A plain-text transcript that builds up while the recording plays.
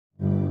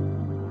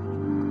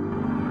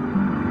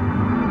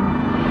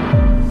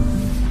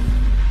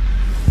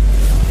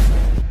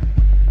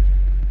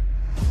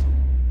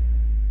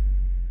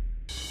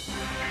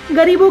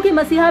गरीबों के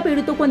मसीहा,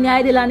 पीड़ितों को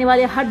न्याय दिलाने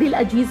वाले हर दिल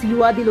अजीज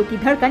युवा, दिलों की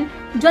धड़कन,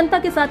 जनता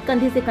के साथ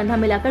कंधे से कंधा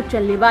मिलाकर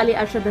चलने वाले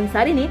अरशद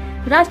अंसारी ने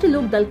राष्ट्रीय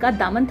लोक दल का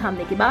दामन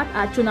थामने के बाद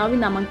आज चुनावी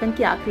नामांकन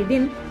के आखिरी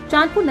दिन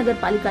चांदपुर नगर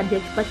पालिका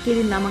अध्यक्ष पद के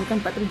लिए नामांकन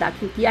पत्र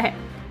दाखिल किया है।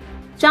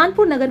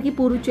 चांदपुर नगर की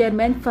पूर्व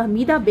चेयरमैन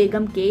फहमीदा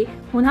बेगम के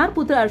होनहार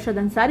पुत्र अरशद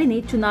अंसारी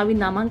ने चुनावी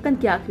नामांकन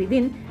के आखिरी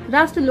दिन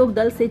राष्ट्रीय लोक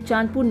दल से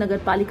चांदपुर नगर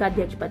पालिका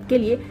अध्यक्ष पद के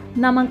लिए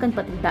नामांकन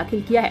पत्र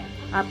दाखिल किया है।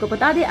 आपको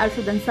बता दें,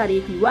 अरशद अंसारी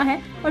एक युवा है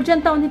और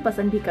जनता उन्हें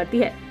पसंद भी करती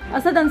है।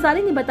 अरशद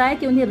अंसारी ने बताया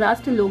कि उन्हें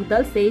राष्ट्रीय लोक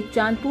दल से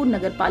चांदपुर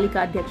नगर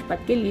पालिका अध्यक्ष पद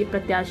के लिए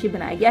प्रत्याशी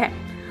बनाया गया है।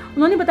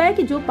 उन्होंने बताया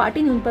कि जो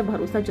पार्टी ने उन पर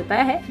भरोसा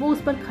जताया है वो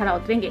उस पर खरा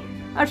उतरेंगे।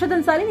 अरशद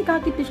अंसारी ने कहा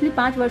कि पिछले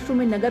 5 वर्षों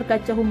में नगर का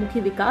चहुमुखी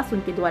विकास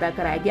उनके द्वारा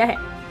कराया गया है।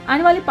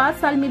 आने वाले 5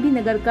 साल में भी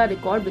नगर का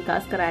रिकॉर्ड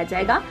विकास कराया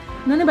जाएगा।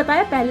 उन्होंने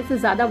बताया पहले से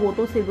ज्यादा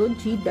वोटों से वो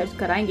जीत दर्ज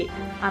कराएंगे।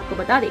 आपको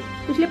बता दें,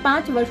 पिछले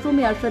 5 वर्षों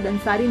में अरशद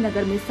अंसारी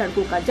नगर में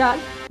सड़कों का जाल,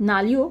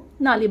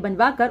 नाले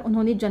बनवाकर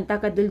उन्होंने जनता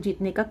का दिल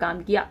जीतने का काम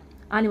किया।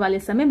 आने वाले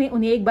समय में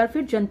उन्हें एक बार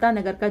फिर जनता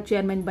नगर का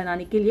चेयरमैन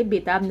बनाने के लिए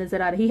बेताब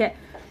नजर आ रही है।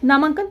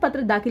 नामांकन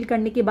पत्र दाखिल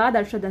करने के बाद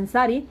अरशद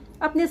अंसारी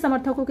अपने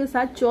समर्थकों के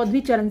साथ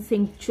चौधरी चरण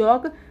सिंह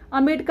चौक,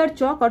 अम्बेडकर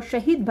चौक और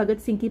शहीद भगत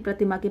सिंह की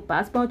प्रतिमा के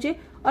पास पहुंचे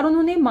और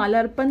उन्होंने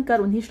माल्यार्पण कर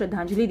उन्हें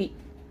श्रद्धांजलि दी।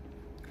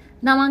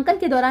 नामांकन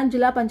के दौरान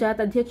जिला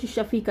पंचायत अध्यक्ष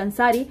शफीक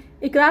अंसारी,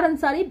 इकरार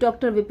अंसारी,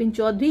 डॉक्टर विपिन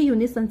चौधरी,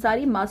 यूनिस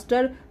अंसारी,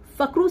 मास्टर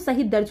फकरू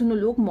सहित दर्जनों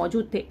लोग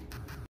मौजूद थे।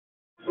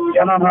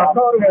 क्या नाम है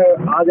आपका? और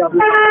आज आप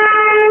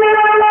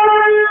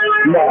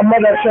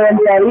मोहम्मद अरशद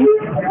अंसारी,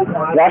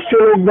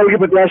 राष्ट्रीय लोक दल के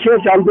प्रत्याशी,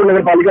 चांदपुर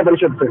नगर पालिका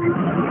परिषद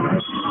से।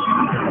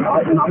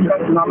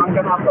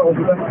 नामांकन आपका हो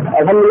चुका है?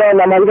 अल्हम्दुलिल्लाह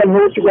नामांकन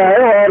हो चुका है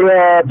और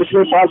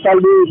पिछले 5 साल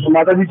भी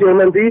माता जी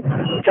चेयरमैन थी।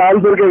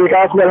 चांदपुर के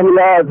विकास में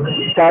अल्हम्दुलिल्लाह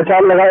 4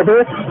 चांद लगाए थे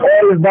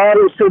और इस बार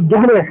उससे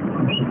दुगने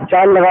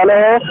चांद लगाना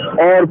है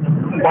और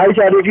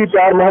भाईचारे की,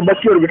 प्यार मोहब्बत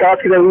की और विकास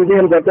की राजनीति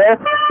हम करते हैं।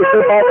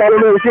 पिछले 5 सालों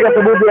में उसी का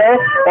सबूत दिया है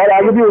और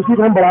आगे भी उसी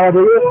को हम बढ़ावा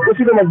देंगे,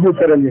 उसी को मजबूत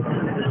करेंगे।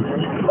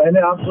 पहले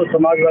आप तो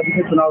समाजवादी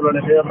से चुनाव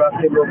लड़े थे, अब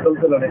राष्ट्रीय लोक दल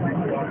से लड़े थे,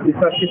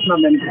 इसका कितना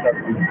बेनिफिट?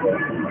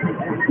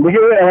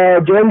 देखिए,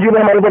 जैन जी ने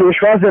हमारे ऊपर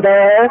विश्वास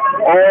जताया है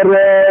और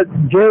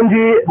जैन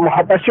जी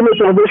पश्चिमी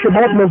उत्तर प्रदेश के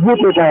बहुत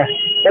मजबूत नेता है,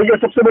 बल्कि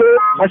सबसे बड़े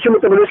पश्चिमी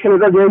उत्तर प्रदेश के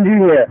नेता जैन जी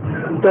ही है।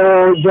 तो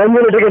जैन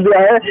जी ने टिकट दिया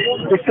है,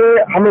 इससे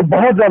हमें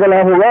बहुत ज्यादा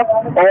लाभ होगा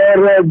और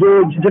जो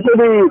जितने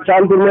भी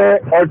चांदपुर में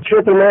और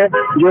क्षेत्र में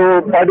जो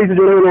पार्टी से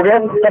जुड़े लोग हैं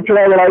सब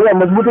चुनाव लड़ाएंगे।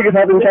 मजबूती के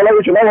साथ इंशाल्लाह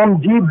ये चुनाव हम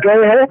जीत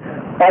गए हैं।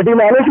 पार्टी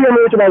में आने के लिए हम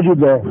ये चुनाव जीत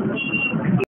गए हैं।